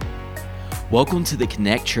Welcome to the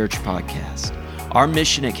Connect Church podcast. Our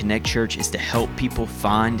mission at Connect Church is to help people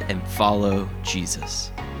find and follow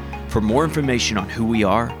Jesus. For more information on who we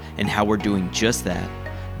are and how we're doing just that,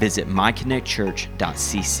 visit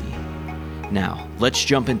myconnectchurch.cc. Now, let's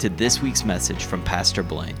jump into this week's message from Pastor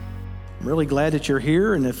Blaine. I'm really glad that you're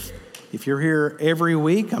here, and if you're here every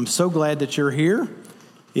week, I'm so glad that you're here.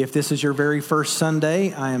 If this is your very first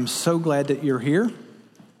Sunday, I am so glad that you're here.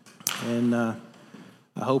 And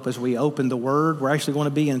I hope as we open the Word, we're actually going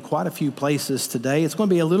to be in quite a few places today. It's going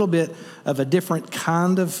to be a little bit of a different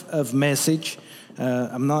kind of message.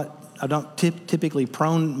 I'm not typically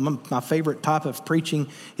prone. My favorite type of preaching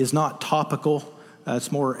is not topical.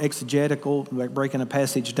 It's more exegetical, like breaking a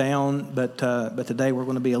passage down. But today we're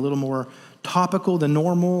going to be a little more topical than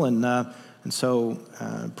normal, and so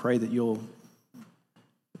pray that you'll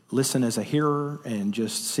listen as a hearer and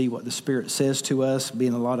just see what the Spirit says to us. Be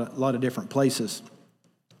in a lot of different places.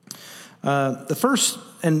 The first,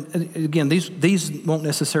 and again, these won't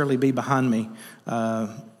necessarily be behind me,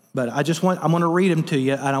 but I'm going to read them to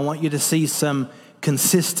you, and I want you to see some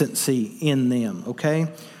consistency in them. Okay,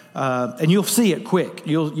 and you'll see it quick.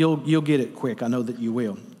 You'll get it quick. I know that you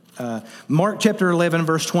will. Mark chapter 11,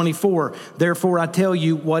 verse 24. Therefore, I tell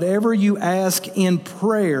you, whatever you ask in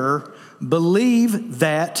prayer, believe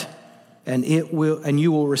that, and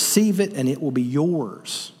you will receive it, and it will be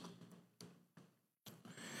yours.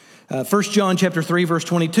 1 John chapter 3, verse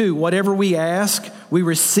 22, whatever we ask, we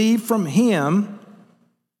receive from him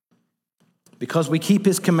because we keep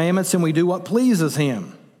his commandments and we do what pleases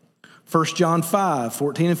him. 1 John 5,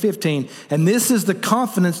 14 and 15, and this is the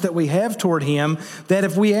confidence that we have toward him, that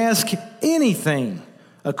if we ask anything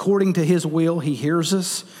according to his will, he hears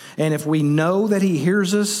us. And if we know that he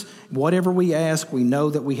hears us, whatever we ask, we know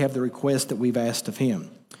that we have the request that we've asked of him.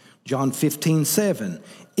 John 15, 7,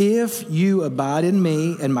 if you abide in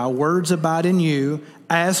me and my words abide in you,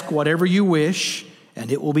 ask whatever you wish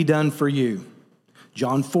and it will be done for you.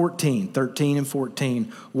 John 14, 13 and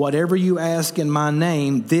 14, whatever you ask in my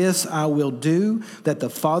name, this I will do, that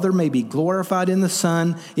the Father may be glorified in the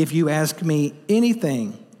Son. If you ask me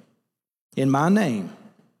anything in my name,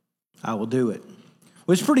 I will do it.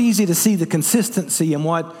 Well, it's pretty easy to see the consistency in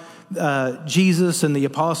what Jesus and the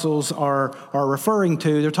apostles are referring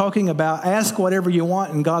to. They're talking about ask whatever you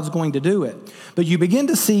want and God's going to do it. But you begin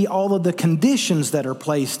to see all of the conditions that are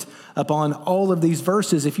placed upon all of these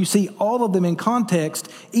verses. If you see all of them in context,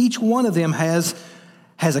 each one of them has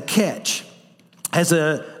a catch, has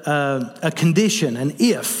a condition, an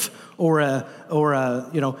if, or a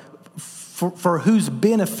for whose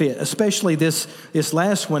benefit, especially this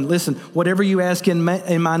last one. Listen, whatever you ask in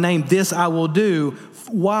my name, this I will do.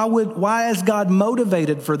 Why is God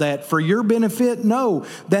motivated for that? For your benefit? No,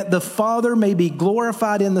 that the Father may be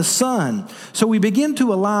glorified in the Son. So we begin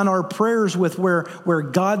to align our prayers with where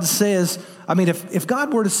God says, I mean, if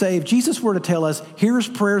God were to say, if Jesus were to tell us, here's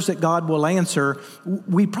prayers that God will answer,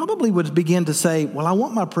 we probably would begin to say, well, I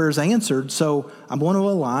want my prayers answered, so I'm going to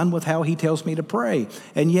align with how he tells me to pray.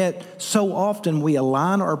 And yet, so often we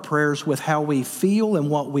align our prayers with how we feel and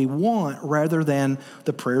what we want rather than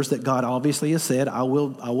the prayers that God obviously has said, I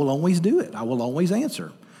will always do it. I will always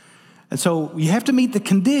answer. And so you have to meet the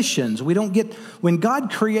conditions. When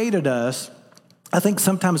God created us, I think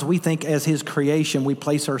sometimes we think as his creation, we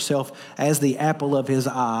place ourselves as the apple of his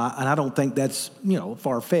eye, and I don't think that's,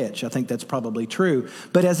 far-fetched. I think that's probably true.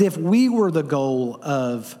 But as if we were the goal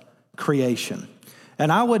of creation.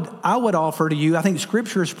 And I would offer to you, I think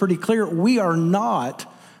Scripture is pretty clear, we are not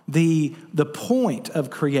the point of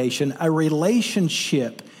creation. A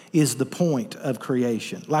relationship is the point of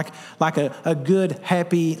creation. Like a good,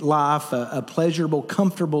 happy life, a pleasurable,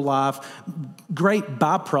 comfortable life, great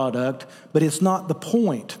byproduct, but it's not the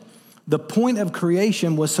point. The point of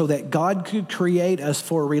creation was so that God could create us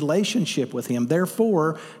for a relationship with him.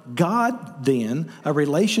 Therefore, God then, a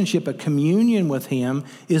relationship, a communion with him,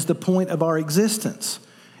 is the point of our existence.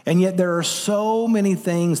 And yet there are so many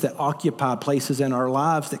things that occupy places in our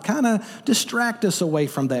lives that kind of distract us away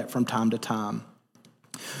from that from time to time.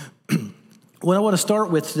 What I want to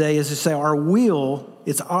start with today is to say our will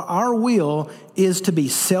is to be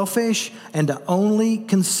selfish and to only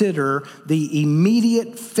consider the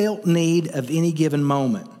immediate felt need of any given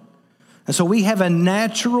moment. And so we have a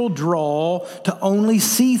natural draw to only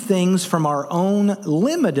see things from our own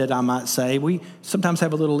limited, I might say. We sometimes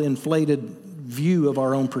have a little inflated view of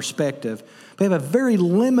our own perspective. We have a very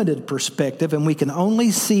limited perspective, and we can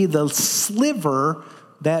only see the sliver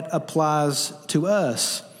that applies to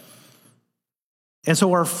us. And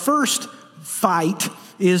so our first fight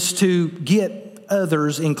is to get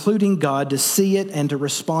others, including God, to see it and to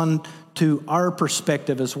respond to our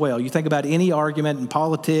perspective as well. You think about any argument in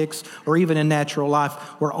politics or even in natural life,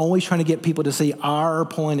 we're always trying to get people to see our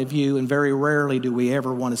point of view, and very rarely do we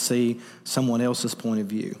ever want to see someone else's point of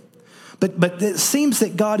view. But it seems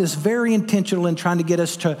that God is very intentional in trying to get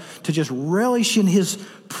us to just relish in his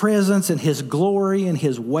presence and his glory and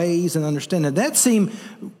his ways and understanding. That seemed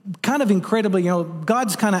kind of incredibly,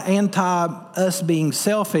 God's kind of anti us being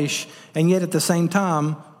selfish, and yet at the same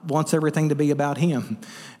time wants everything to be about him.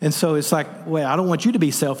 And so it's like, well, I don't want you to be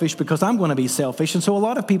selfish because I'm going to be selfish. And so a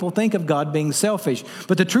lot of people think of God being selfish.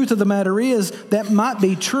 But the truth of the matter is that might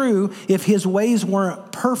be true if his ways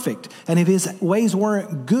weren't perfect and if his ways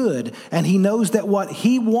weren't good, and he knows that what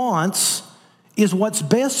he wants is what's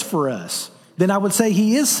best for us. Then I would say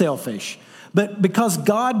he is selfish. But because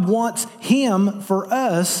God wants him for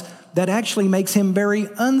us, that actually makes him very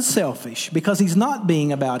unselfish, because he's not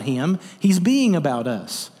being about him, he's being about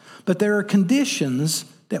us. But there are conditions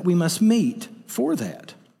that we must meet for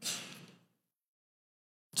that.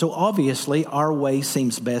 So obviously, our way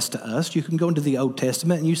seems best to us. You can go into the Old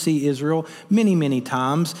Testament and you see Israel many, many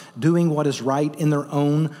times doing what is right in their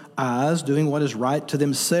own eyes, doing what is right to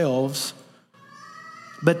themselves.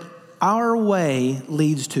 But our way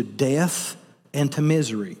leads to death and to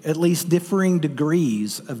misery, at least differing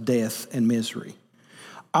degrees of death and misery.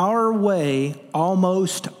 Our way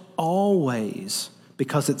almost always,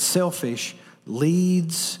 because it's selfish,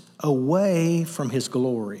 leads away from his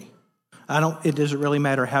glory. It doesn't really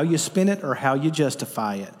matter how you spin it or how you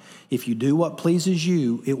justify it. If you do what pleases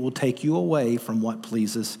you, it will take you away from what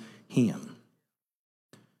pleases him.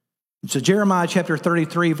 So Jeremiah chapter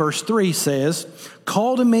 33 verse 3 says,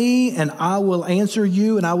 "Call to me and I will answer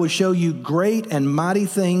you, and I will show you great and mighty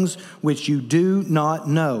things which you do not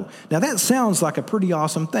know." Now that sounds like a pretty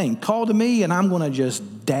awesome thing. Call to me and I'm going to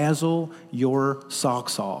just dazzle your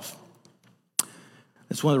socks off.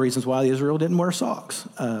 That's one of the reasons why Israel didn't wear socks.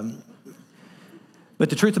 But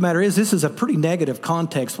the truth of the matter is, this is a pretty negative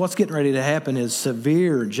context. What's getting ready to happen is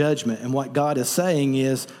severe judgment. And what God is saying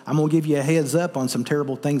is, I'm going to give you a heads up on some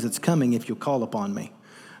terrible things that's coming if you'll call upon me.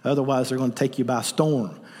 Otherwise, they're going to take you by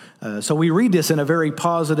storm. So we read this in a very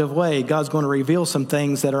positive way. God's going to reveal some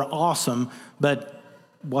things that are awesome, but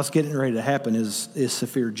what's getting ready to happen is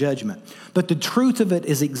severe judgment. But the truth of it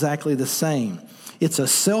is exactly the same. It's a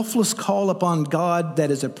selfless call upon God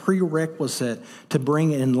that is a prerequisite to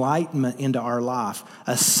bring enlightenment into our life.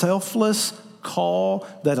 A selfless call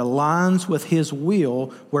that aligns with his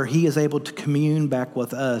will, where he is able to commune back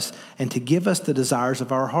with us and to give us the desires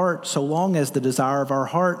of our heart, so long as the desire of our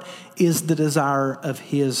heart is the desire of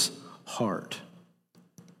his heart.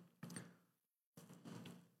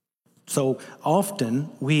 So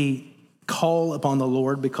often we call upon the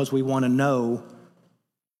Lord because we want to know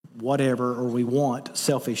whatever, or we want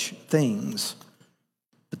selfish things.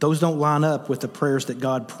 But those don't line up with the prayers that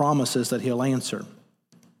God promises that he'll answer.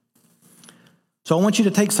 So I want you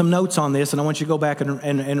to take some notes on this, and I want you to go back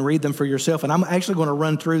and read them for yourself. And I'm actually going to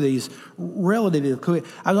run through these relatively quick.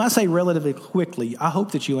 When I say relatively quickly, I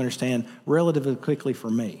hope that you understand relatively quickly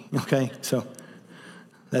for me, okay? So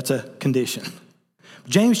that's a condition.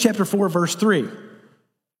 James chapter 4, verse 3.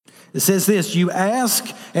 It says this: "You ask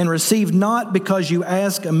and receive not, because you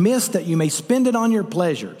ask amiss, that you may spend it on your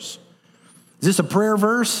pleasures." Is this a prayer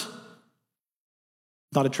verse?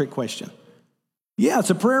 Not a trick question. Yeah,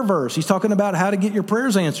 it's a prayer verse. He's talking about how to get your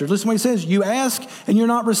prayers answered. Listen to what he says. You ask and you're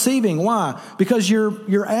not receiving. Why? Because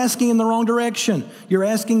you're asking in the wrong direction. You're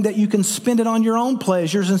asking that you can spend it on your own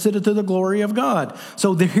pleasures instead of to the glory of God.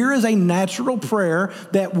 So here is a natural prayer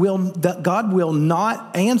that God will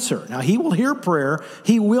not answer. Now, he will hear prayer.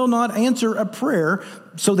 He will not answer a prayer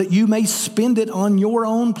so that you may spend it on your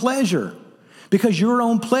own pleasure, because your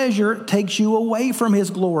own pleasure takes you away from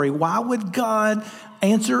his glory. Why would God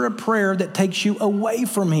answer a prayer that takes you away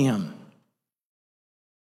from him?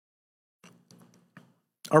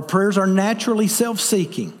 Our prayers are naturally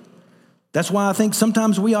self-seeking. That's why I think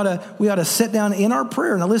sometimes we ought to sit down in our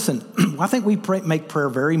prayer. Now listen, I think we make prayer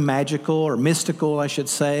very magical or mystical, I should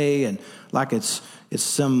say, and like it's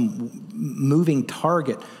some moving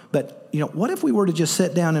target. But what if we were to just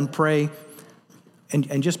sit down and pray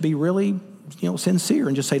and just be really sincere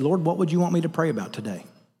and just say, Lord, what would you want me to pray about today?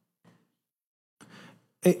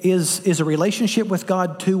 Is a relationship with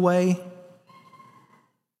God two-way?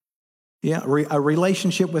 Yeah, a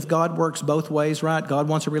relationship with God works both ways, right? God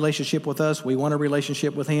wants a relationship with us. We want a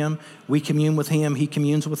relationship with him. We commune with him. He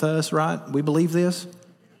communes with us, right? We believe this,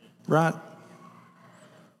 right?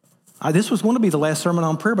 This was going to be the last sermon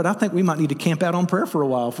on prayer, but I think we might need to camp out on prayer for a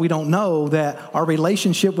while if we don't know that our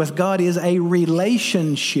relationship with God is a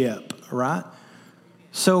relationship, right?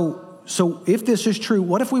 So So if this is true,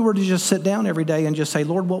 what if we were to just sit down every day and just say,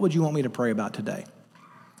 Lord, what would you want me to pray about today?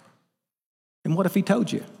 And what if he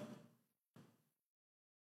told you?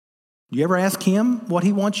 You ever ask him what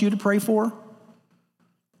he wants you to pray for?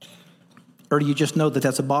 Or do you just know that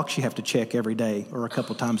that's a box you have to check every day or a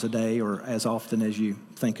couple times a day or as often as you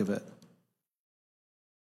think of it?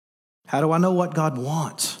 How do I know what God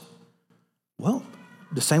wants? Well,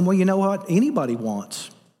 the same way you know what anybody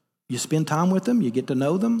wants. You spend time with them, you get to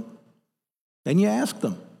know them, and you ask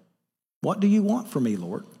them, what do you want from me,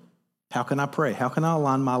 Lord? How can I pray? How can I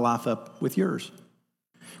align my life up with yours?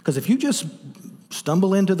 Because if you just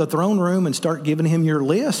stumble into the throne room and start giving him your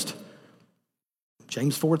list,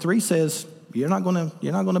 James 4:3 says, you're not going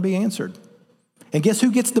to be answered. And guess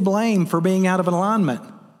who gets the blame for being out of alignment?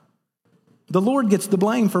 The Lord gets the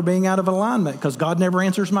blame for being out of alignment because God never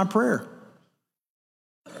answers my prayer.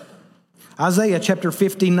 Isaiah chapter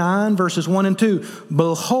 59, verses 1 and 2.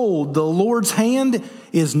 Behold, the Lord's hand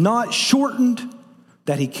is not shortened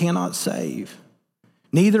that he cannot save,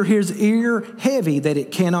 neither his ear heavy that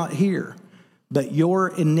it cannot hear. But your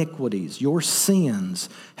iniquities, your sins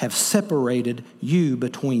have separated you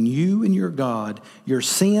between you and your God. Your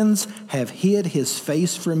sins have hid his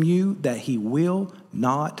face from you that he will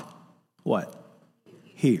not, what?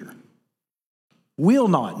 Hear. Will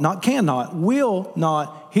not cannot, will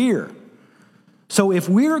not hear. So if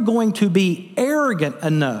we're going to be arrogant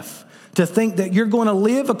enough to think that you're going to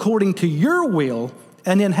live according to your will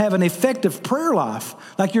and then have an effective prayer life,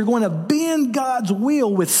 like you're going to bend God's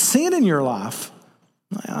will with sin in your life,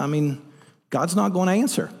 I mean, God's not going to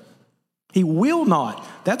answer. He will not.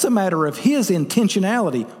 That's a matter of his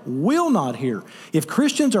intentionality. Will not hear. If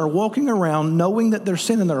Christians are walking around knowing that there's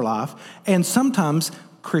sin in their life, and sometimes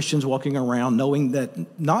Christians walking around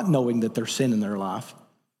not knowing that there's sin in their life,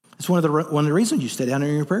 it's one of the reasons you sit down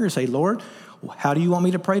in your prayer and say, Lord, how do you want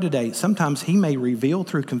me to pray today? Sometimes he may reveal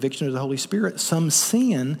through conviction of the Holy Spirit some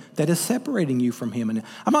sin that is separating you from him. And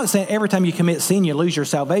I'm not saying every time you commit sin, you lose your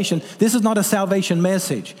salvation. This is not a salvation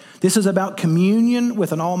message. This is about communion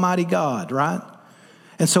with an almighty God, right?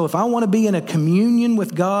 And so if I want to be in a communion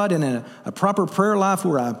with God and in a proper prayer life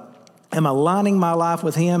where I am aligning my life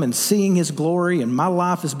with him and seeing his glory and my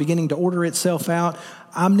life is beginning to order itself out,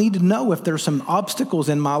 I need to know if there's some obstacles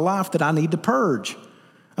in my life that I need to purge.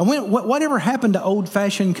 And whatever happened to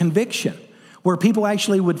old-fashioned conviction, where people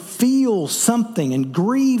actually would feel something and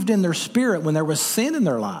grieved in their spirit when there was sin in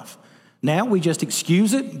their life? Now we just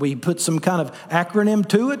excuse it. We put some kind of acronym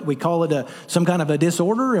to it. We call it some kind of a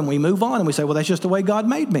disorder, and we move on and we say, well, that's just the way God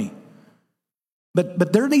made me.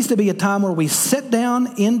 But there needs to be a time where we sit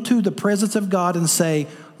down into the presence of God and say,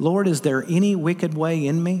 Lord, is there any wicked way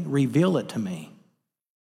in me? Reveal it to me.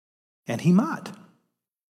 And he might.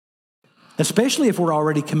 Especially if we're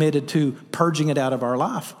already committed to purging it out of our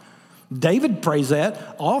life. David prays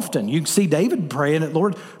that often. You can see David praying it,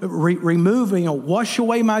 Lord, remove, wash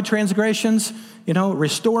away my transgressions,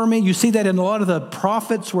 restore me. You see that in a lot of the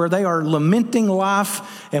prophets where they are lamenting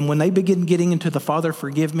life, and when they begin getting into the Father,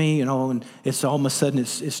 forgive me, and it's all of a sudden it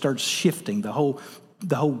starts shifting. The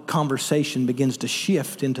whole conversation begins to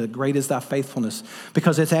shift into great is thy faithfulness,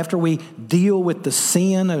 because it's after we deal with the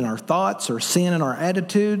sin in our thoughts or sin in our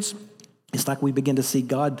attitudes, it's like we begin to see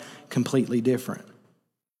God completely different.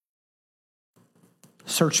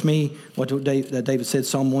 Search me, what David said,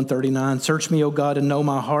 Psalm 139, search me, O God, and know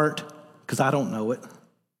my heart, because I don't know it.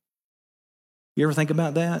 You ever think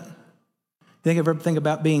about that? You ever think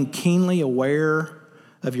about being keenly aware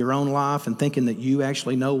of your own life and thinking that you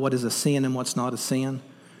actually know what is a sin and what's not a sin?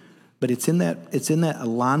 But it's in that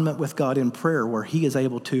alignment with God in prayer where he is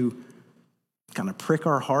able to kind of prick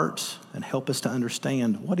our hearts and help us to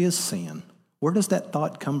understand what is sin. Where does that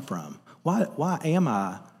thought come from? Why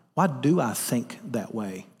do I think that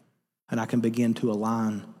way? And I can begin to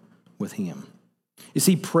align with him. You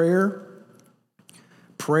see, prayer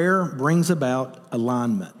brings about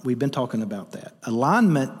alignment. We've been talking about that.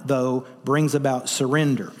 Alignment, though, brings about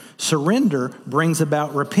surrender. Surrender brings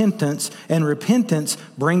about repentance, and repentance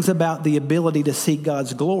brings about the ability to seek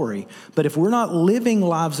God's glory. But if we're not living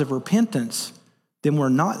lives of repentance, then we're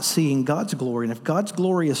not seeing God's glory. And if God's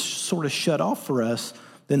glory is sort of shut off for us,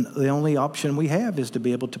 then the only option we have is to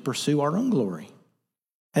be able to pursue our own glory.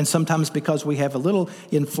 And sometimes because we have a little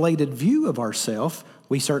inflated view of ourselves,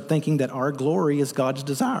 we start thinking that our glory is God's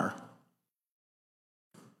desire.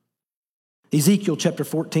 Ezekiel chapter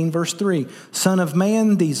 14, verse 3, Son of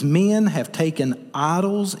man, these men have taken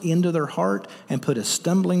idols into their heart and put a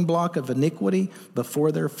stumbling block of iniquity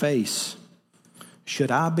before their face.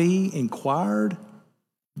 Should I be inquired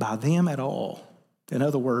by them at all? In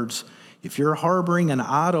other words, if you're harboring an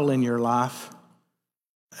idol in your life,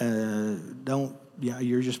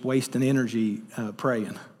 you're just wasting energy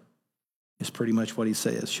praying. Is pretty much what he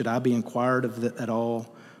says. Should I be inquired of at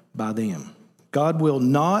all by them? God will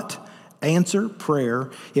not answer prayer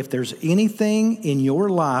if there's anything in your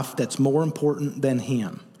life that's more important than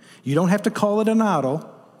him. You don't have to call it an idol.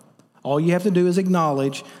 All you have to do is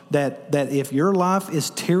acknowledge that if your life is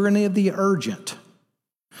tyranny of the urgent,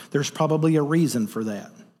 there's probably a reason for that.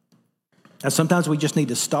 And sometimes we just need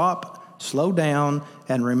to stop, slow down,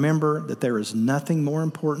 and remember that there is nothing more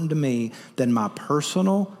important to me than my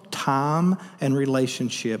personal time and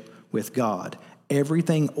relationship with God.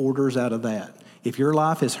 Everything orders out of that. If your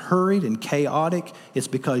life is hurried and chaotic, it's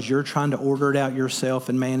because you're trying to order it out yourself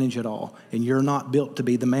and manage it all. And you're not built to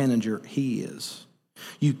be the manager. He is.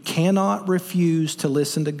 You cannot refuse to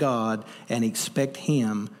listen to God and expect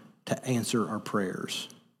him to answer our prayers.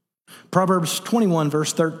 Proverbs 21,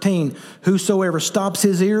 verse 13, whosoever stops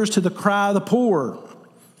his ears to the cry of the poor,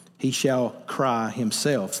 he shall cry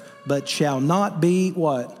himself, but shall not be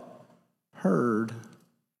what? Heard.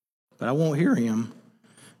 But I won't hear him.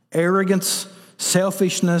 Arrogance,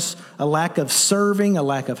 selfishness, a lack of serving, a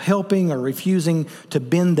lack of helping, or refusing to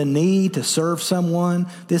bend the knee to serve someone.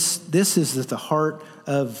 This is at the heart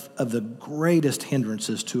of the greatest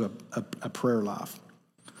hindrances to a prayer life.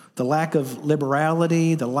 The lack of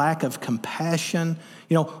liberality, the lack of compassion.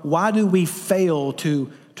 Why do we fail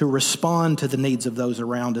to respond to the needs of those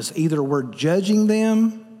around us? Either we're judging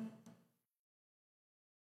them,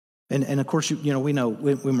 and of course, we know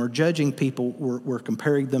when we're judging people, we're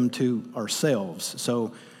comparing them to ourselves.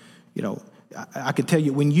 So, I can tell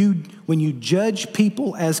you, when you judge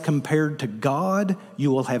people as compared to God,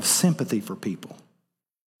 you will have sympathy for people.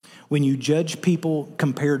 When you judge people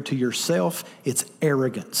compared to yourself, it's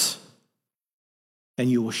arrogance. And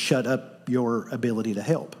you will shut up your ability to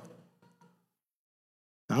help.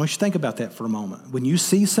 Now, I want you to think about that for a moment. When you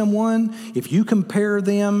see someone, if you compare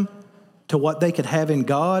them to what they could have in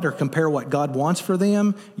God or compare what God wants for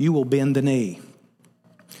them, you will bend the knee.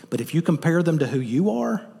 But if you compare them to who you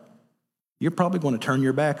are, you're probably going to turn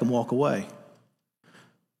your back and walk away.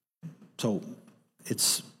 So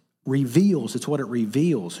it's what it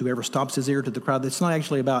reveals. Whoever stops his ear to the crowd, it's not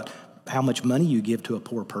actually about how much money you give to a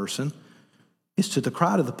poor person. It's to the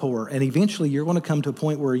cry of the poor. And eventually you're going to come to a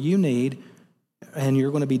point where you need, and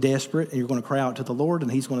you're going to be desperate, and you're going to cry out to the Lord,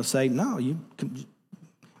 and he's going to say, no, you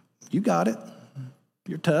got it.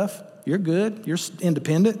 You're tough. You're good. You're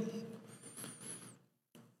independent.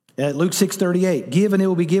 At Luke 6:38, give and it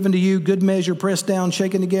will be given to you, good measure, pressed down,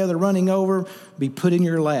 shaken together, running over, be put in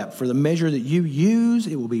your lap. For the measure that you use,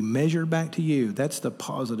 it will be measured back to you. That's the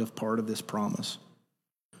positive part of this promise.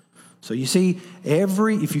 So you see,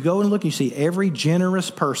 if you go and look, you see every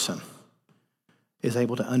generous person is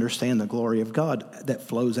able to understand the glory of God that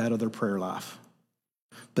flows out of their prayer life.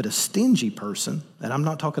 But a stingy person, and I'm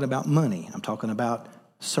not talking about money, I'm talking about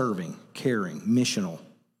serving, caring, missional,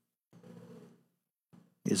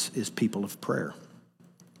 is people of prayer.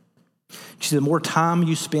 You see, the more time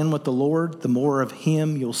you spend with the Lord, the more of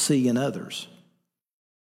him you'll see in others.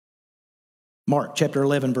 Mark chapter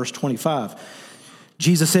 11, verse 25.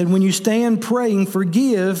 Jesus said, when you stand praying,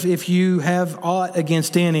 forgive if you have aught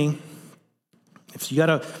against any.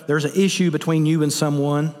 If there's an issue between you and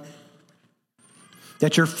someone,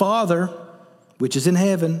 that your Father, which is in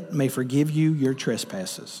heaven, may forgive you your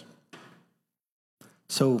trespasses.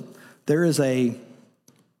 So there is a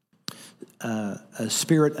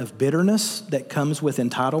spirit of bitterness that comes with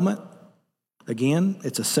entitlement. Again,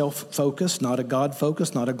 it's a self-focus, not a God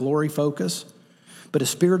focus, not a glory focus. But a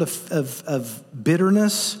spirit of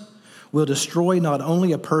bitterness will destroy not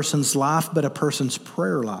only a person's life, but a person's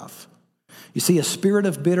prayer life. You see, a spirit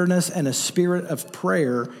of bitterness and a spirit of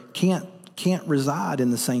prayer can't reside in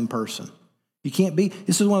the same person. You can't be.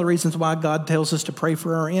 This is one of the reasons why God tells us to pray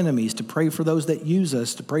for our enemies, to pray for those that use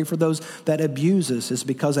us, to pray for those that abuse us, is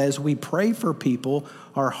because as we pray for people,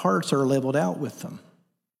 our hearts are leveled out with them.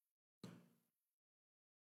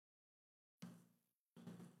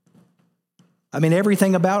 I mean,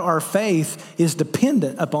 everything about our faith is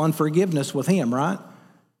dependent upon forgiveness with him, right?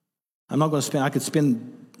 I'm not going to I could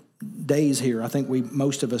spend days here. I think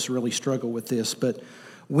most of us really struggle with this, but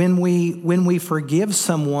when we forgive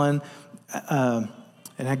someone, and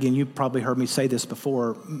again, you probably heard me say this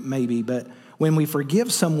before, maybe, but when we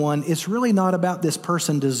forgive someone, it's really not about this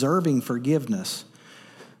person deserving forgiveness.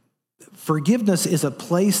 Forgiveness is a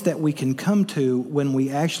place that we can come to when we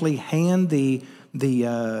actually hand the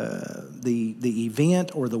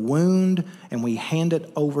event or the wound, and we hand it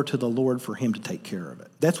over to the Lord for him to take care of it.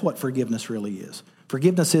 That's what forgiveness really is.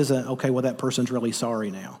 Forgiveness isn't, okay, well, that person's really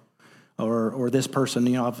sorry now. or this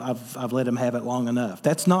person, I've let him have it long enough.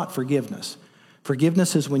 That's not forgiveness.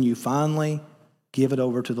 Forgiveness is when you finally give it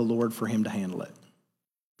over to the Lord for him to handle it.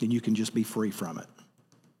 Then you can just be free from it.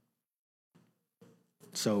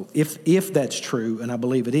 So if that's true, and I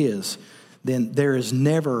believe it is, then there is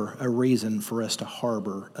never a reason for us to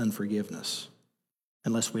harbor unforgiveness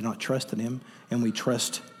unless we're not trusting him and we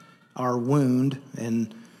trust our wound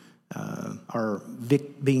and are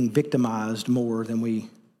being victimized more than we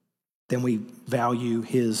value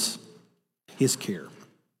his care.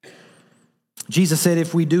 Jesus said,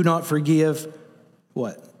 if we do not forgive,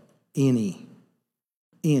 what? Any.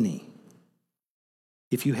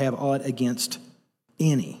 If you have aught against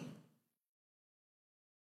any.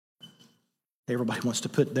 Everybody wants to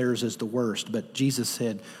put theirs as the worst, but Jesus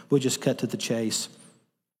said, we'll just cut to the chase.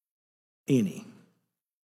 Any.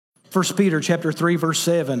 1 Peter chapter 3, verse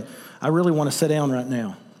 7. I really want to sit down right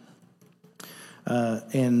now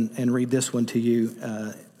and read this one to you.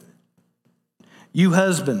 You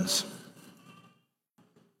husbands.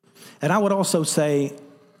 And I would also say,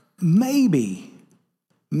 maybe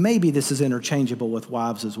this is interchangeable with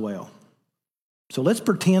wives as well. So let's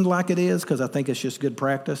pretend like it is, because I think it's just good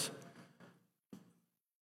practice.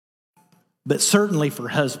 But certainly for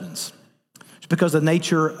husbands. It's because of the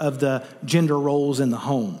nature of the gender roles in the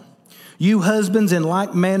home. You husbands, in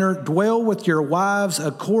like manner, dwell with your wives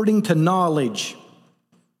according to knowledge.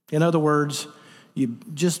 In other words, you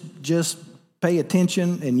just pay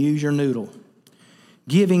attention and use your noodle.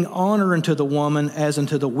 Giving honor unto the woman as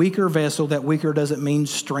unto the weaker vessel. That weaker doesn't mean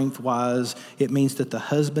strength-wise. It means that the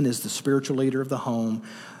husband is the spiritual leader of the home.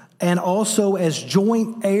 And also as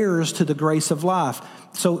joint heirs to the grace of life.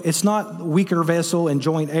 So it's not weaker vessel and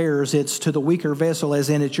joint heirs. It's to the weaker vessel, as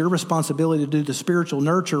in it's your responsibility to do the spiritual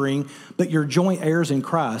nurturing, but you're joint heirs in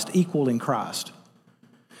Christ, equal in Christ.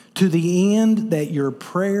 To the end that your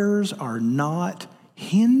prayers are not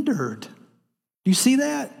hindered. Do you see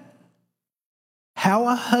that? How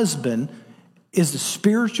a husband is the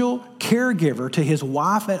spiritual caregiver to his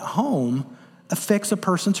wife at home affects a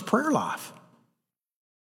person's prayer life.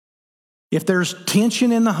 If there's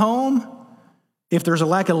tension in the home, if there's a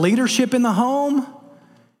lack of leadership in the home,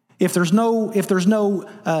 if there's no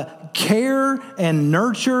care and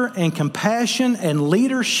nurture and compassion and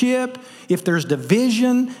leadership, if there's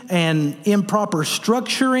division and improper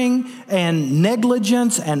structuring and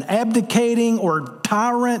negligence and abdicating or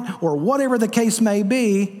tyrant or whatever the case may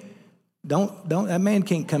be, that man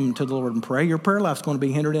can't come to the Lord and pray. Your prayer life's going to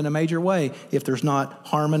be hindered in a major way if there's not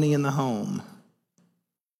harmony in the home.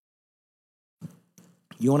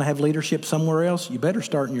 You want to have leadership somewhere else? You better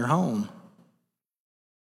start in your home.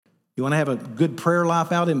 You want to have a good prayer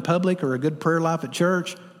life out in public or a good prayer life at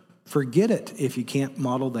church? Forget it if you can't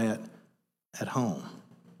model that at home.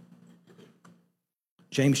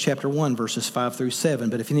 James chapter 1, verses 5 through 7.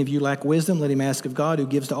 But if any of you lack wisdom, let him ask of God, who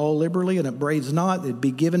gives to all liberally and upbraids not, it'd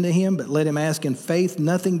be given to him. But let him ask in faith,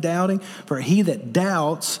 nothing doubting. For he that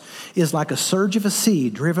doubts is like a surge of a sea,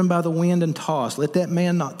 driven by the wind and tossed. Let that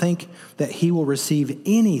man not think that he will receive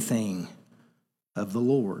anything of the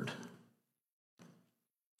Lord.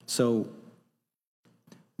 So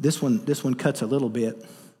this one cuts a little bit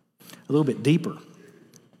deeper.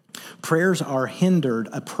 Prayers are hindered.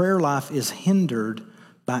 A prayer life is hindered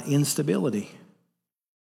by instability,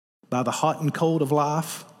 by the hot and cold of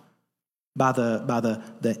life, by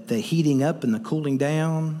the heating up and the cooling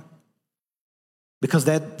down, because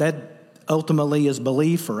that ultimately is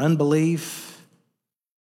belief or unbelief.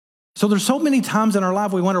 So there's so many times in our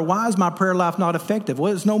life we wonder, why is my prayer life not effective?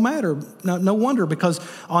 Well, it's no wonder, because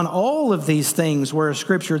on all of these things where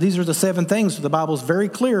Scripture, these are the 7 things, the Bible's very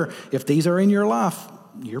clear. If these are in your life,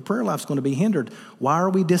 your prayer life's going to be hindered. Why are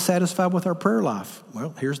we dissatisfied with our prayer life?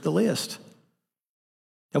 Well, here's the list.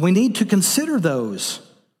 And we need to consider those.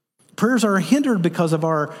 Prayers are hindered because of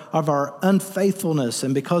our unfaithfulness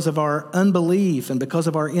and because of our unbelief and because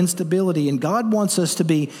of our instability. And God wants us to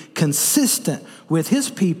be consistent with His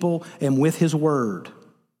people and with His Word.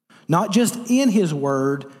 Not just in His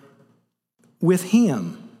Word, with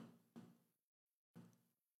Him.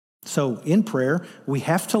 So in prayer, we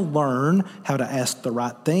have to learn how to ask the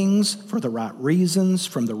right things for the right reasons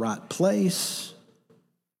from the right place.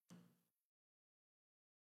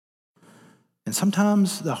 And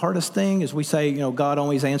sometimes the hardest thing is we say, God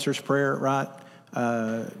always answers prayer, right?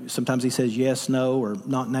 Sometimes He says yes, no, or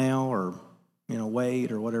not now, or,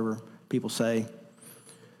 wait, or whatever people say.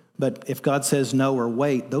 But if God says no or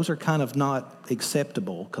wait, those are kind of not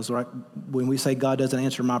acceptable, because when we say God doesn't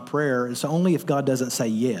answer my prayer, it's only if God doesn't say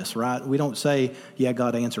yes, right? We don't say, yeah,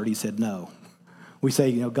 God answered, He said no. We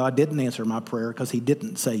say, God didn't answer my prayer because He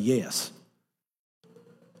didn't say yes.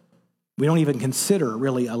 We don't even consider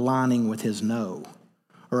really aligning with his no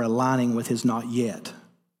or aligning with his not yet.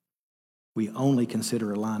 We only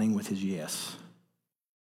consider aligning with his yes,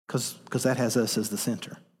 because that has us as the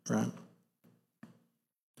center, right?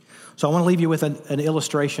 So I want to leave you with an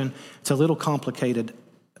illustration. It's a little complicated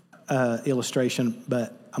illustration,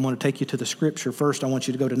 but I'm going to take you to the scripture. First, I want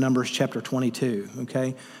you to go to Numbers chapter 22,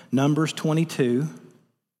 okay? Numbers 22.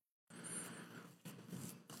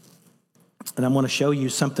 And I'm going to show you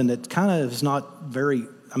something that kind of is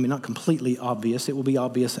not completely obvious. It will be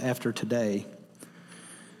obvious after today.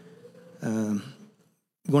 We're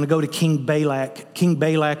going to go to King Balak. King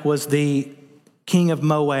Balak was the king of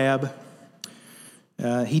Moab.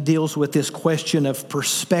 He deals with this question of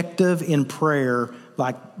perspective in prayer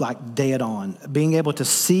like dead on. Being able to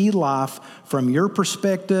see life from your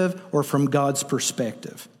perspective or from God's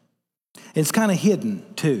perspective. It's kind of hidden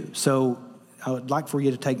too. So I would like for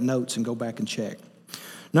you to take notes and go back and check.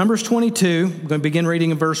 Numbers 22, we're going to begin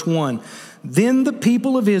reading in verse 1. Then the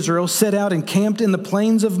people of Israel set out and camped in the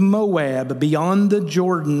plains of Moab beyond the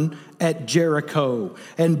Jordan at Jericho.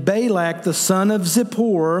 And Balak, the son of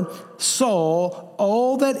Zippor, saw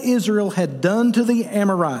all that Israel had done to the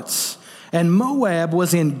Amorites. And Moab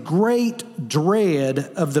was in great dread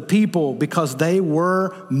of the people because they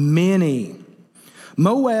were many.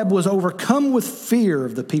 Moab was overcome with fear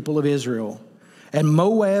of the people of Israel. And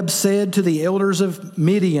Moab said to the elders of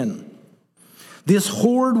Midian, "This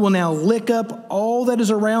horde will now lick up all that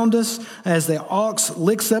is around us as the ox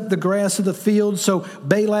licks up the grass of the field." So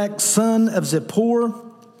Balak, son of Zippor,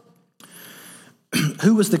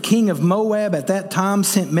 who was the king of Moab at that time,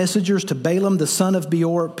 sent messengers to Balaam, the son of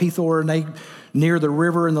Pethor, near the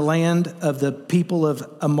river in the land of the people of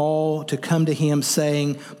Amal, to come to him,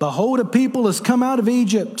 saying, "Behold, a people has come out of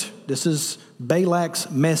Egypt." This is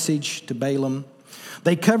Balak's message to Balaam.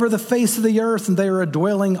 "They cover the face of the earth, and they are a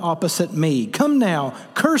dwelling opposite me. Come now,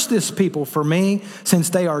 curse this people for me, since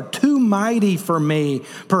they are too mighty for me.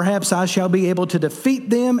 Perhaps I shall be able to defeat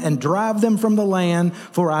them and drive them from the land,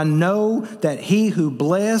 for I know that he who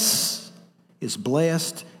bless is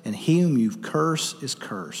blessed, and he whom you curse is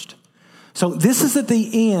cursed." So this is at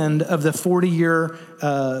the end of the 40-year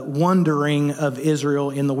wandering of Israel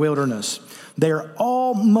in the wilderness. They're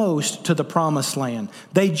almost to the promised land.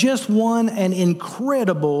 They just won an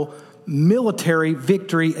incredible military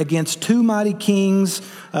victory against two mighty kings.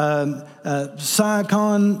 Sihon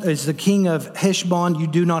is the king of Heshbon. You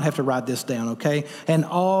do not have to write this down, okay? And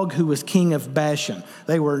Og, who was king of Bashan.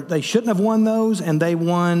 They shouldn't have won those, and they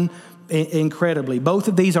won incredibly. Both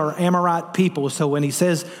of these are Amorite people. So when he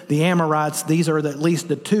says the Amorites, these are at least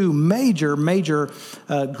the two major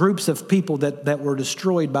groups of people that were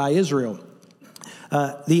destroyed by Israel.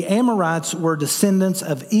 The Amorites were descendants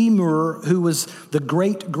of Emur, who was the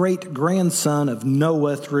great-great-grandson of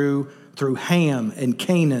Noah through Ham and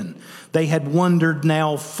Canaan. They had wandered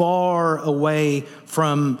now far away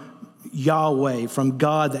from Yahweh, from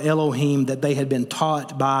God, the Elohim, that they had been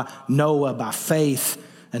taught by Noah, by faith.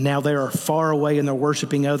 And now they are far away and they're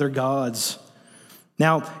worshiping other gods.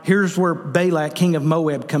 Now, here's where Balak, king of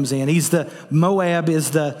Moab, comes in. Moab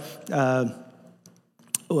is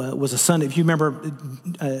was a son, if you remember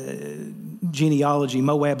genealogy,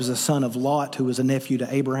 Moab is a son of Lot, who was a nephew to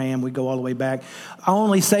Abraham. We go all the way back. I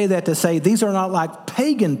only say that to say these are not like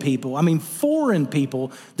pagan people. I mean, foreign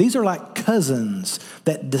people. These are like cousins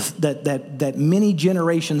that many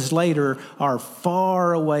generations later are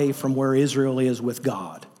far away from where Israel is with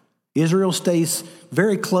God. Israel stays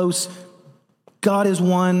very close. God is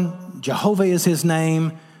one. Jehovah is his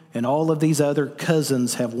name. And all of these other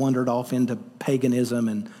cousins have wandered off into paganism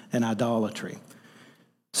and idolatry.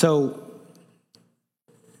 So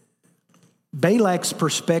Balak's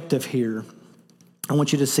perspective here, I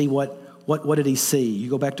want you to see what did he see? You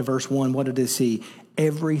go back to verse 1. What did he see?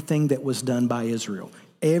 Everything that was done by Israel.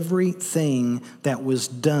 Everything that was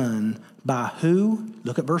done by who?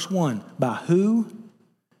 Look at verse 1. By who?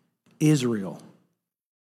 Israel.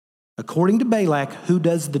 According to Balak, who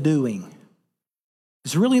does the doing?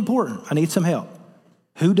 It's really important. I need some help.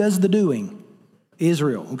 Who does the doing?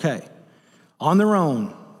 Israel. Okay. On their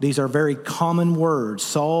own, these are very common words.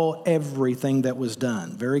 Saw everything that was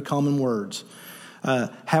done. Very common words.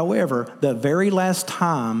 However, the very last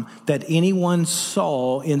time that anyone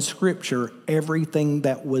saw in Scripture everything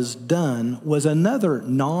that was done was another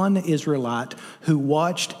non-Israelite who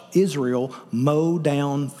watched Israel mow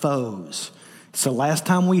down foes. It's the last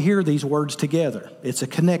time we hear these words together. It's a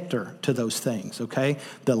connector to those things, okay?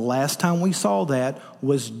 The last time we saw that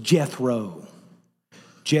was Jethro.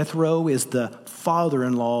 Jethro is the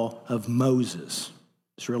father-in-law of Moses.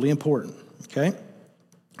 It's really important, okay?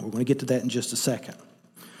 We're going to get to that in just a second.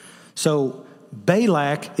 So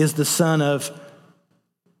Balak is the son of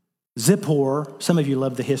Zippor. Some of you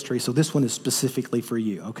love the history, so this one is specifically for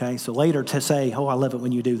you, okay? So later to say, oh, I love it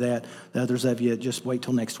when you do that. The others of you, just wait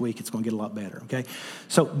till next week. It's going to get a lot better, okay?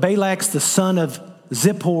 So Balak's the son of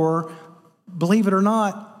Zippor. Believe it or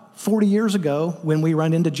not, 40 years ago when we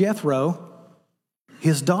run into Jethro,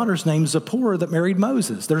 his daughter's name is Zipporah that married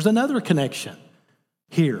Moses. There's another connection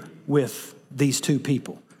here with these two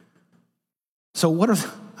people. So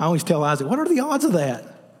I always tell Isaac, what are the odds of that?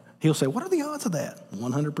 He'll say, what are the odds of that?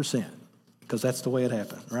 100%, because that's the way it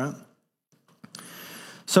happened, right?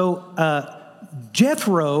 So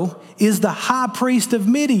Jethro is the high priest of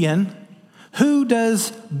Midian. Who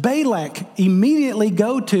does Balak immediately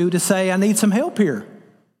go to say, I need some help here?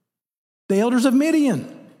 The elders of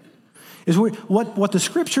Midian. What the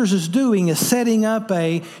scriptures is doing is setting up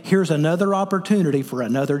here's another opportunity for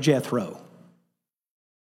another Jethro.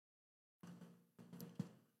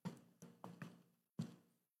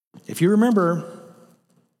 If you remember,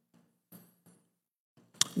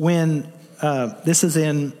 when this is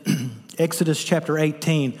in Exodus chapter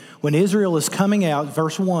 18, when Israel is coming out,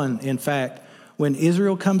 verse 1, in fact, when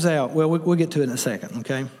Israel comes out, well, we'll get to it in a second,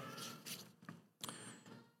 okay?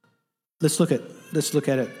 Let's look at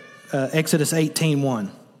it. Exodus 18:1.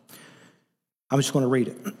 I'm just going to read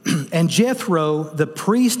it. And Jethro, the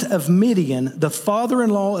priest of Midian, the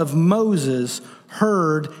father-in-law of Moses,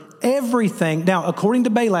 heard everything. Now, according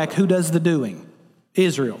to Balak, who does the doing?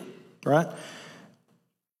 Israel, right?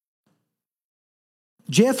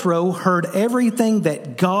 Jethro heard everything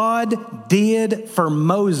that God did for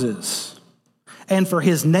Moses and for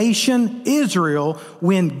his nation Israel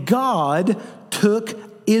when God took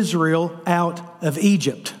Israel out of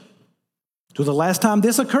Egypt. So the last time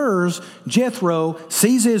this occurs, Jethro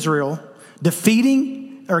sees Israel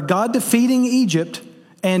God defeating Egypt,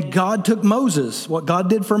 and God took Moses, what God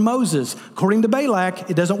did for Moses. According to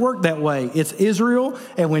Balak, it doesn't work that way. It's Israel,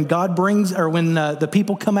 and when the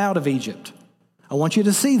people come out of Egypt. I want you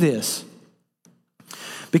to see this.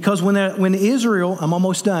 Because when Israel, I'm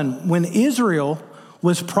almost done, when Israel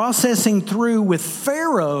was processing through with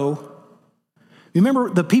Pharaoh, remember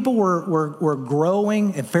the people were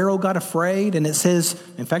growing and Pharaoh got afraid, and it says,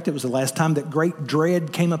 in fact, it was the last time that great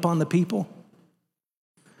dread came upon the people.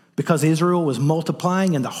 Because Israel was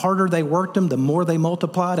multiplying, and the harder they worked them, the more they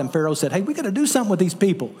multiplied. And Pharaoh said, hey, we got to do something with these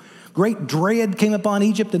people. Great dread came upon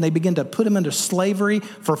Egypt, and they began to put them into slavery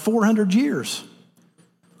for 400 years.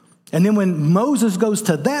 And then when Moses goes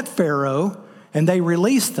to that Pharaoh, and they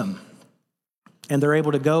release them, and they're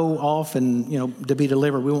able to go off and, to be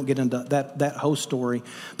delivered. We won't get into that whole story.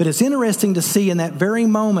 But it's interesting to see in that very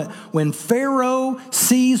moment when Pharaoh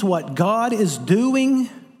sees what God is doing,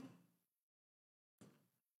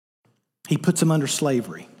 he puts them under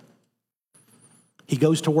slavery. He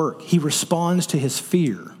goes to work. He responds to his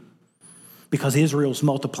fear because Israel's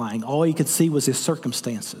multiplying. All he could see was his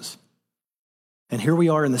circumstances. And here we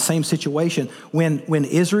are in the same situation. When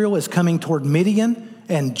Israel is coming toward Midian,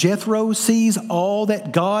 and Jethro sees all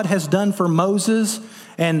that God has done for Moses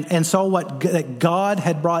and saw that God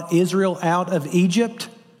had brought Israel out of Egypt,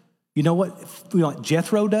 you know what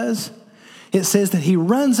Jethro does? It says that he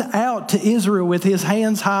runs out to Israel with his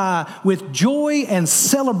hands high with joy and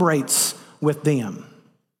celebrates with them.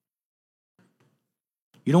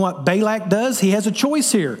 You know what Balak does? He has a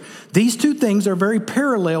choice here. These two things are very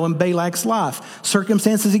parallel in Balak's life.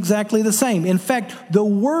 Circumstances exactly the same. In fact, the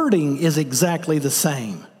wording is exactly the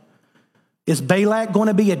same. Is Balak going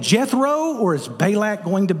to be a Jethro, or is Balak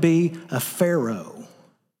going to be a Pharaoh?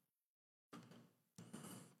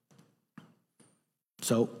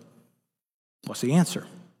 So, what's the answer?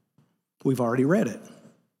 We've already read it.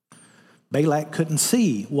 Balak couldn't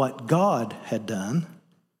see what God had done.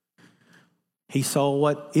 He saw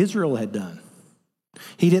what Israel had done.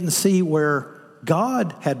 He didn't see where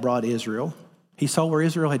God had brought Israel. He saw where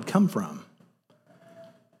Israel had come from.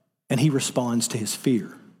 And he responds to his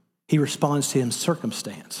fear. He responds to his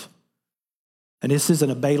circumstance. And this isn't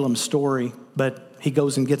a Balaam story, but he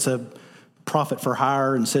goes and gets a prophet for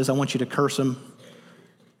hire and says, I want you to curse him.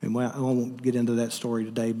 And I won't get into that story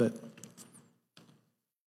today, but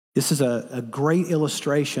this is a great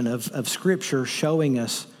illustration of Scripture showing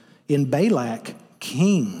us in Balak,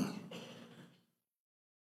 king.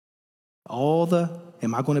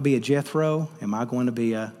 Am I going to be a Jethro? Am I going to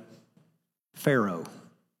be a Pharaoh?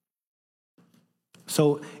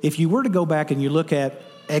 So if you were to go back and you look at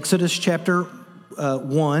Exodus chapter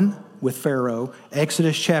 1, with Pharaoh,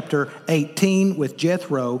 Exodus chapter 18 with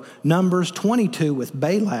Jethro, Numbers 22 with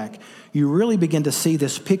Balak, you really begin to see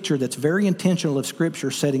this picture that's very intentional of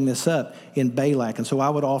Scripture setting this up in Balak. And so I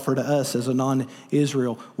would offer to us as a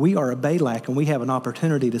non-Israel, we are a Balak, and we have an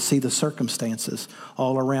opportunity to see the circumstances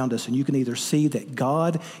all around us. And you can either see that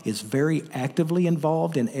God is very actively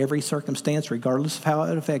involved in every circumstance, regardless of how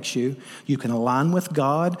it affects you. You can align with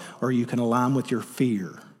God, or you can align with your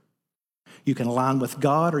fear. You can align with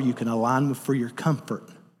God, or you can align for your comfort.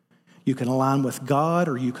 You can align with God,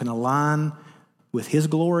 or you can align with His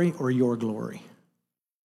glory or your glory.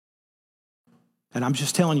 And I'm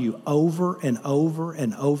just telling you, over and over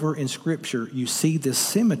and over in Scripture, you see this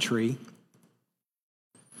symmetry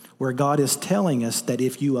where God is telling us that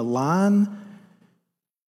if you align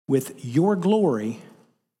with your glory,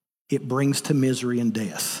 it brings to misery and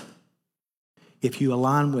death. If you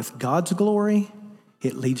align with God's glory,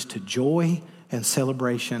 it leads to joy and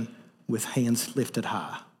celebration with hands lifted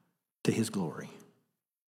high to His glory.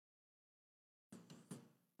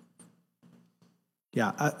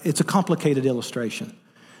 Yeah, it's a complicated illustration.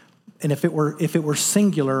 And if it were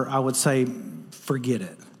singular, I would say forget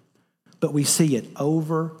it. But we see it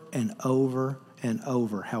over and over and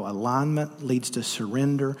over, how alignment leads to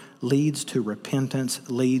surrender, leads to repentance,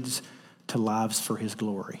 leads to lives for His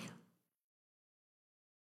glory.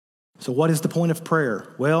 So what is the point of prayer?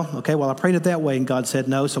 Well, I prayed it that way and God said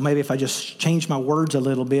no, so maybe if I just change my words a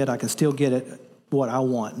little bit, I can still get it what I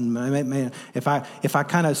want. And if I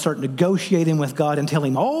kind of start negotiating with God and tell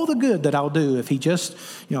Him all the good that I'll do, if He just,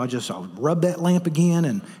 I'll rub that lamp again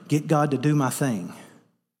and get God to do my thing.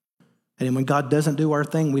 And then when God doesn't do our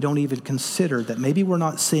thing, we don't even consider that maybe we're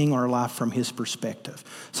not seeing our life from His perspective.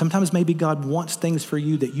 Sometimes maybe God wants things for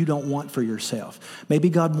you that you don't want for yourself.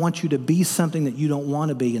 Maybe God wants you to be something that you don't want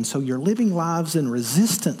to be. And so you're living lives in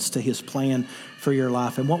resistance to His plan for your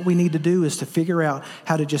life. And what we need to do is to figure out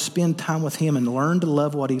how to just spend time with Him and learn to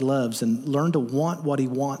love what He loves and learn to want what He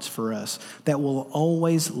wants for us. That will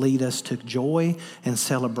always lead us to joy and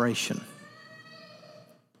celebration.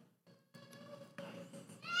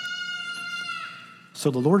 So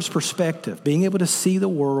the Lord's perspective, being able to see the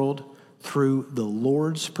world through the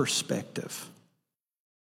Lord's perspective.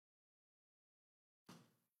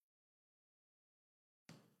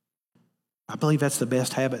 I believe that's the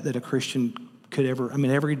best habit that a Christian could ever,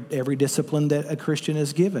 every discipline that a Christian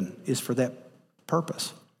is given is for that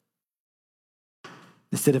purpose.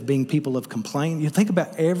 Instead of being people of complaint, you think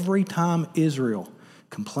about every time Israel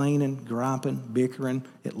complaining, griping, bickering,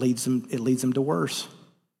 it leads them to worse.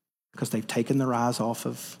 Because they've taken their eyes off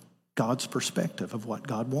of God's perspective of what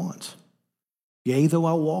God wants. Yea, though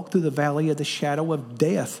I walk through the valley of the shadow of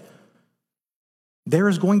death, there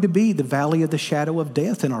is going to be the valley of the shadow of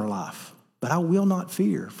death in our life. But I will not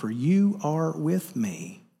fear, for you are with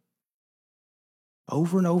me.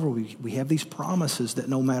 Over and over, we have these promises that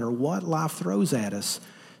no matter what life throws at us,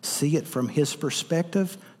 see it from His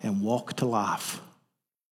perspective and walk to life.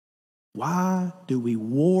 Why do we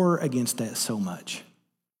war against that so much?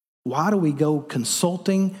 Why do we go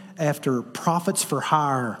consulting after prophets for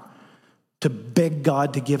hire to beg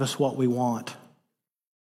God to give us what we want?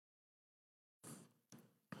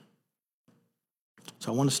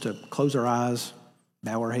 So I want us to close our eyes,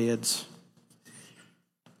 bow our heads,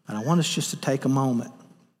 and I want us just to take a moment.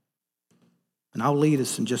 And I'll lead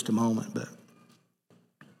us in just a moment, but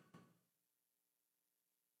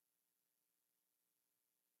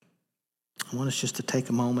I want us just to take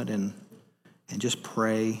a moment and just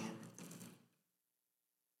pray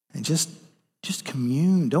and just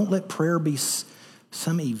commune. Don't let prayer be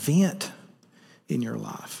some event in your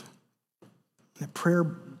life. Let prayer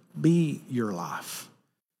be your life.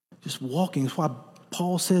 Just walking. That's why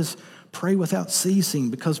Paul says pray without ceasing,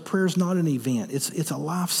 because prayer is not an event. It's a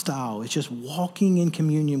lifestyle. It's just walking in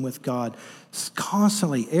communion with God. It's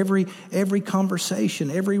constantly, every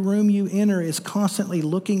conversation, every room you enter is constantly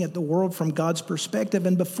looking at the world from God's perspective.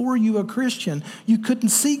 And before you were a Christian, you couldn't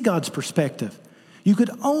see God's perspective. You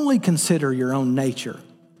could only consider your own nature.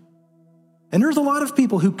 And there's a lot of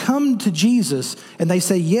people who come to Jesus and they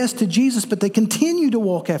say yes to Jesus, but they continue to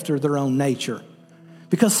walk after their own nature.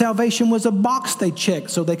 Because salvation was a box they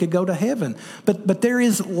checked so they could go to heaven. But there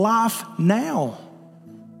is life now.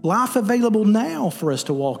 Life available now for us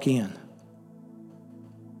to walk in.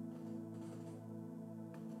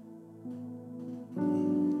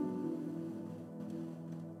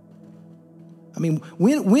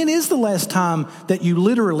 When is the last time that you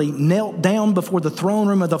literally knelt down before the throne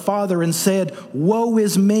room of the Father and said, "Woe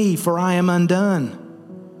is me, for I am undone"?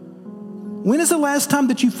 When is the last time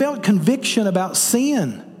that you felt conviction about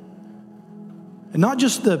sin? And not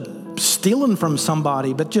just the stealing from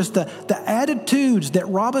somebody, but just the attitudes that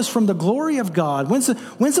rob us from the glory of God. When's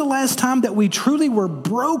the last time that we truly were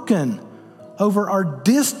broken over our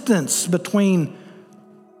distance between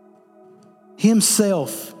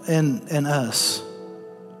Himself and us?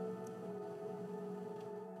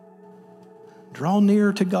 Draw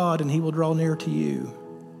near to God and He will draw near to you.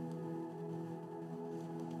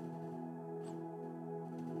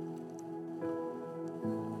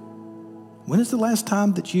 When is the last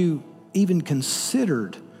time that you even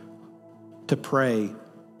considered to pray,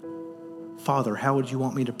 Father, how would you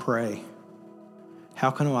want me to pray? How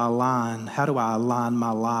do I align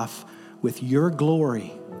my life with your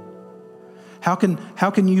glory? How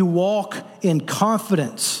can you walk in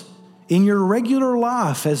confidence in your regular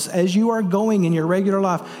life as you are going in your regular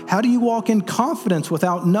life? How do you walk in confidence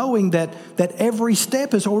without knowing that every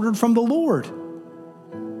step is ordered from the Lord?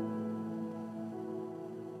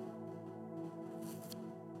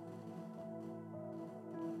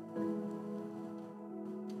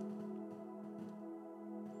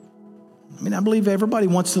 I mean, I believe everybody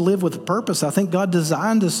wants to live with a purpose. I think God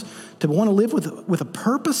designed us to want to live with a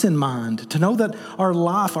purpose in mind, to know that our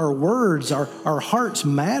life, our words, our hearts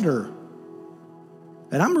matter.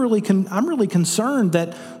 And I'm really concerned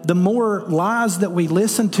that the more lies that we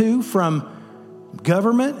listen to from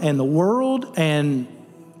government and the world and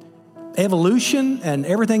evolution and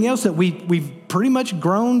everything else, that we've pretty much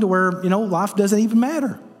grown to where, life doesn't even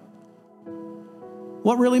matter.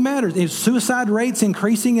 What really matters is suicide rates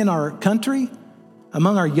increasing in our country,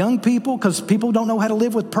 among our young people, because people don't know how to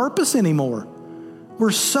live with purpose anymore. We're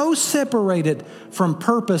so separated from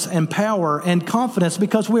purpose and power and confidence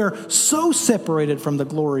because we are so separated from the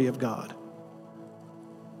glory of God.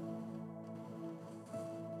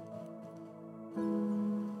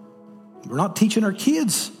 We're not teaching our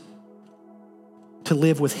kids to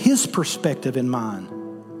live with His perspective in mind.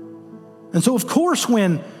 And so, of course,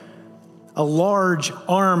 when a large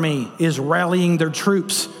army is rallying their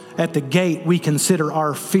troops at the gate, we consider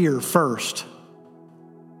our fear first.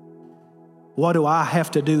 What do I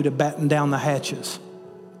have to do to batten down the hatches?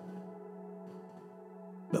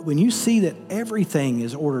 But when you see that everything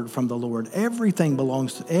is ordered from the Lord, everything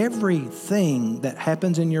that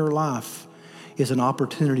happens in your life is an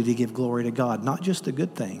opportunity to give glory to God, not just the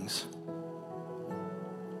good things.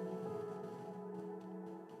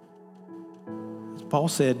 Paul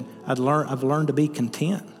said, I've learned to be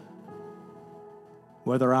content,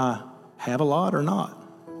 whether I have a lot or not,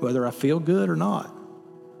 whether I feel good or not,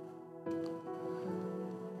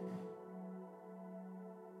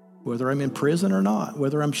 whether I'm in prison or not,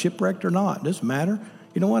 whether I'm shipwrecked or not. It doesn't matter.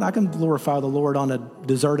 You know what? I can glorify the Lord on a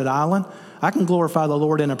deserted island. I can glorify the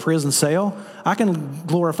Lord in a prison cell. I can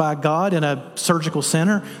glorify God in a surgical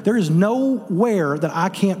center. There is nowhere that I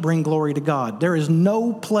can't bring glory to God. There is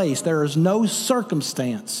no place, there is no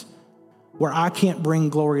circumstance where I can't bring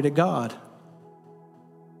glory to God.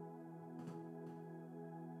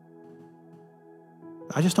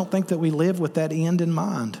 I just don't think that we live with that end in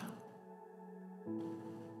mind.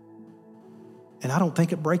 And I don't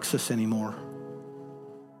think it breaks us anymore.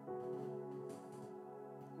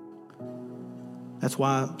 That's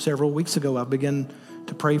why several weeks ago I began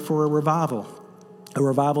to pray for a revival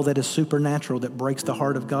that is supernatural, that breaks the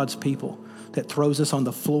heart of God's people, that throws us on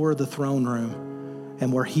the floor of the throne room,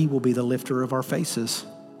 and where He will be the lifter of our faces.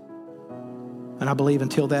 And I believe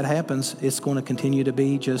until that happens, it's going to continue to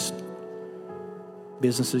be just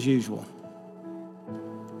business as usual.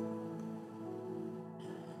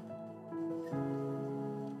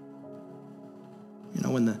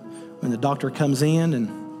 When the doctor comes in and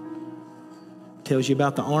tells you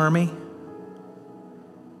about the army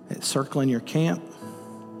that's circling your camp,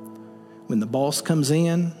 when the boss comes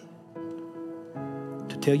in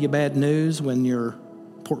to tell you bad news, when your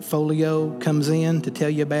portfolio comes in to tell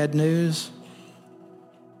you bad news,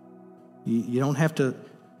 you don't have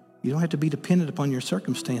to be dependent upon your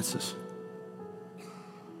circumstances,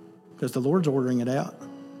 because the Lord's ordering it out.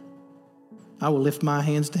 I will lift my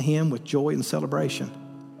hands to Him with joy and celebration.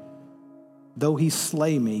 Though He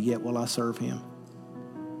slay me, yet will I serve Him.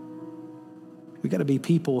 We got to be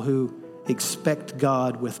people who expect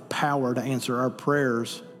God with power to answer our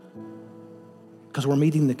prayers, because we're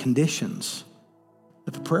meeting the conditions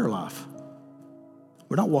of the prayer life.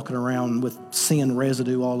 We're not walking around with sin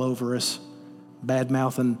residue all over us,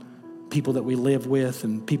 bad-mouthing people that we live with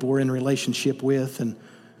and people we're in relationship with. And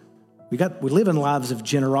we live in lives of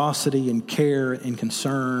generosity and care and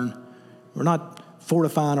concern. We're not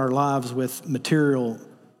fortifying our lives with material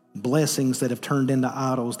blessings that have turned into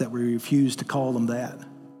idols that we refuse to call them that.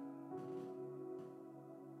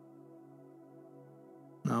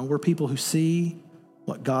 No, we're people who see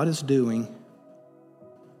what God is doing,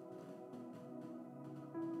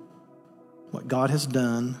 what God has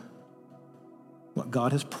done, what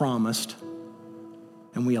God has promised,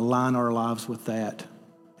 and we align our lives with that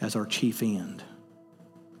as our chief end.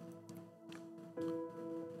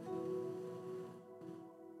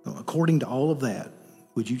 According to all of that,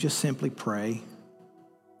 would you just simply pray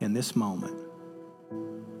in this moment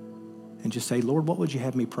and just say, Lord, what would you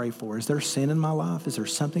have me pray for? Is there sin in my life? Is there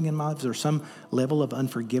something in my life? Is there some level of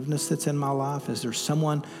unforgiveness that's in my life? Is there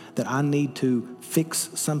someone that I need to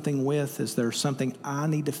fix something with? Is there something I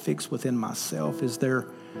need to fix within myself? Is there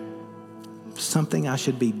something I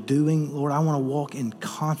should be doing? Lord, I want to walk in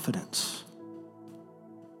confidence.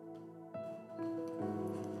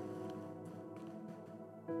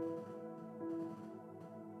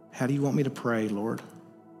 How do you want me to pray, Lord?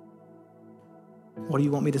 What do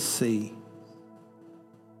you want me to see?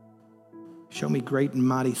 Show me great and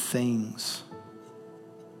mighty things.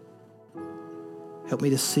 Help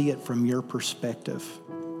me to see it from your perspective.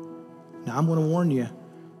 Now, I'm going to warn you,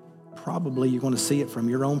 probably you're going to see it from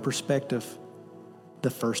your own perspective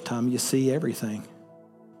the first time you see everything.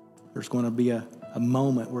 There's going to be a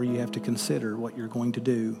moment where you have to consider what you're going to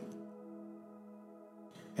do.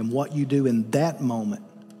 And what you do in that moment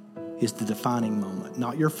is the defining moment.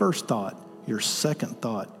 Not your first thought. Your second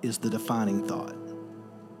thought is the defining thought.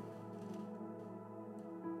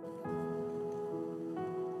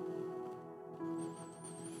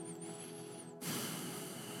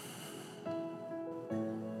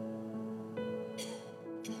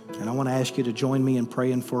 And I want to ask you to join me in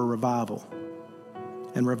praying for a revival.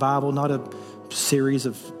 And revival, not a series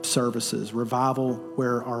of services. Revival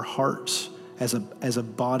where our hearts as a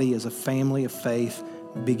body, as a family of faith,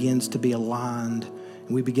 begins to be aligned.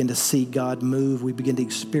 And we begin to see God move. We begin to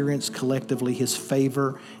experience collectively His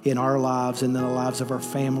favor in our lives and in the lives of our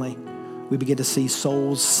family. We begin to see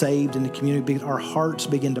souls saved in the community. Our hearts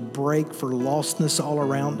begin to break for lostness all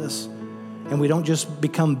around us. And we don't just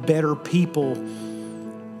become better people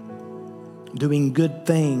doing good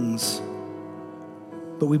things,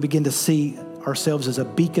 but we begin to see ourselves as a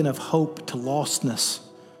beacon of hope to lostness.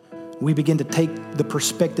 We begin to take the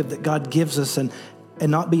perspective that God gives us and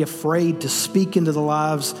not be afraid to speak into the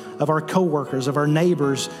lives of our coworkers, of our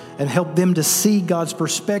neighbors, and help them to see God's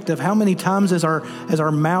perspective. How many times has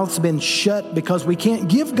our mouths been shut because we can't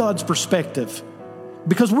give God's perspective?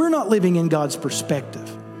 Because we're not living in God's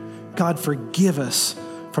perspective. God, forgive us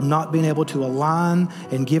from not being able to align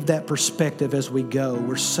and give that perspective as we go.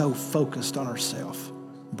 We're so focused on ourselves.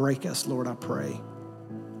 Break us, Lord, I pray.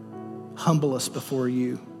 Humble us before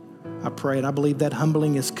you. I pray, and I believe that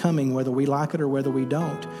humbling is coming, whether we like it or whether we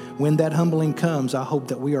don't. When that humbling comes, I hope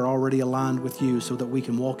that we are already aligned with you so that we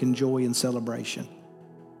can walk in joy and celebration.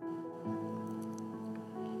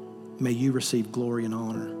 May you receive glory and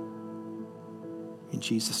honor. In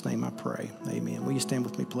Jesus' name I pray. Amen. Will you stand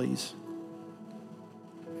with me, please?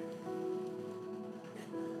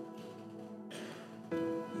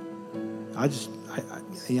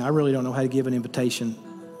 I really don't know how to give an invitation.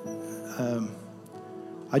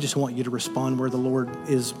 I just want you to respond where the Lord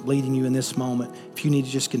is leading you in this moment. If you need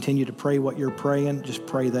to just continue to pray what you're praying, just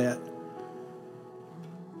pray that.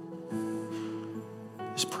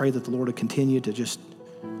 Just pray that the Lord will continue to just...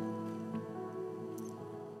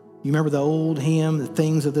 You remember the old hymn, the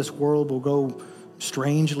things of this world will go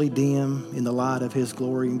strangely dim in the light of His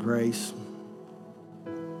glory and grace.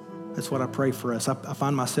 That's what I pray for us. I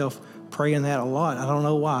find myself praying that a lot. I don't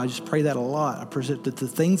know why. I just pray that a lot. I pray that the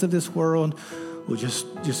things of this world will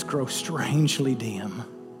just grow strangely dim.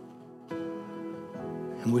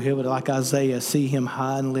 And we'll be able to, like Isaiah, see Him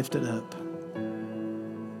high and lifted up.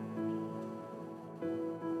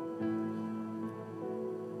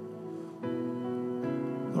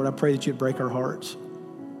 Lord, I pray that You'd break our hearts.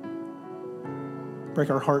 Break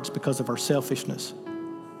our hearts because of our selfishness.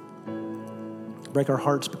 Break our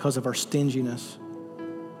hearts because of our stinginess.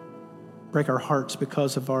 Break our hearts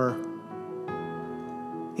because of our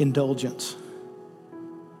indulgence.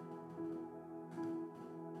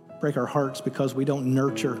 Break our hearts because we don't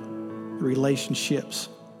nurture relationships.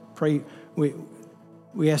 Pray, we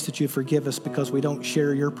ask that You forgive us because we don't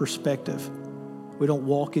share Your perspective. We don't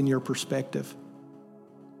walk in Your perspective.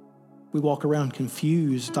 We walk around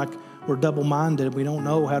confused, like we're double-minded. We don't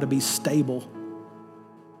know how to be stable.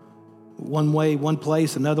 One way, one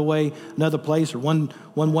place, another way, another place, or one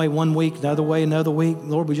way, 1 week, another way, another week.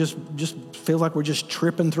 Lord, we just feel like we're just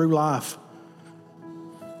tripping through life.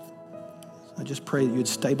 I just pray that You'd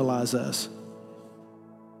stabilize us.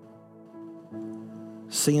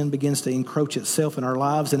 Sin begins to encroach itself in our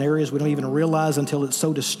lives in areas we don't even realize until it's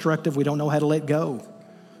so destructive we don't know how to let go.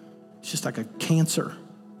 It's just like a cancer.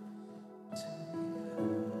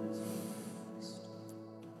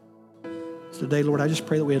 Today, Lord, I just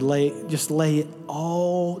pray that we'd lay it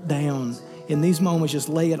all down. In these moments, just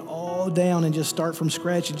lay it all down and just start from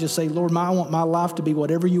scratch and just say, Lord, I want my life to be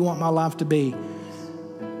whatever you want my life to be.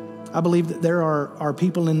 I believe that there are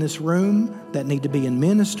people in this room that need to be in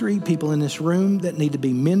ministry, people in this room that need to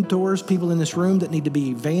be mentors, people in this room that need to be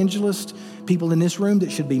evangelists, people in this room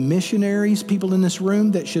that should be missionaries, people in this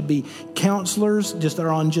room that should be counselors, just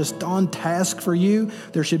on task for you.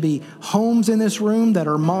 There should be homes in this room that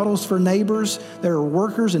are models for neighbors. There are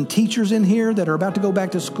workers and teachers in here that are about to go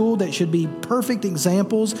back to school that should be perfect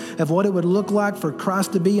examples of what it would look like for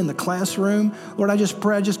Christ to be in the classroom. Lord, I just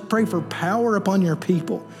pray for power upon your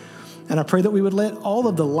people. And I pray that we would let all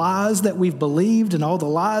of the lies that we've believed and all the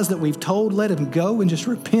lies that we've told, let them go and just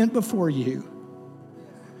repent before you.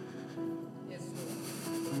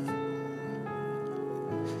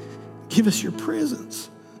 Give us your presence.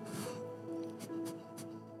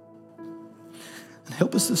 And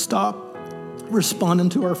help us to stop responding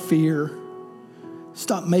to our fear.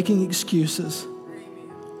 Stop making excuses.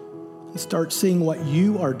 And start seeing what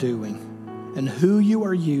you are doing and who you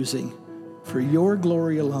are using. For your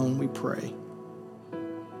glory alone, we pray.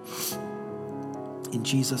 In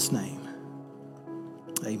Jesus' name,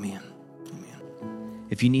 amen. Amen.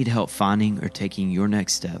 If you need help finding or taking your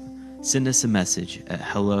next step, send us a message at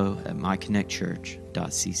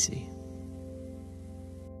hello@myconnectchurch.cc.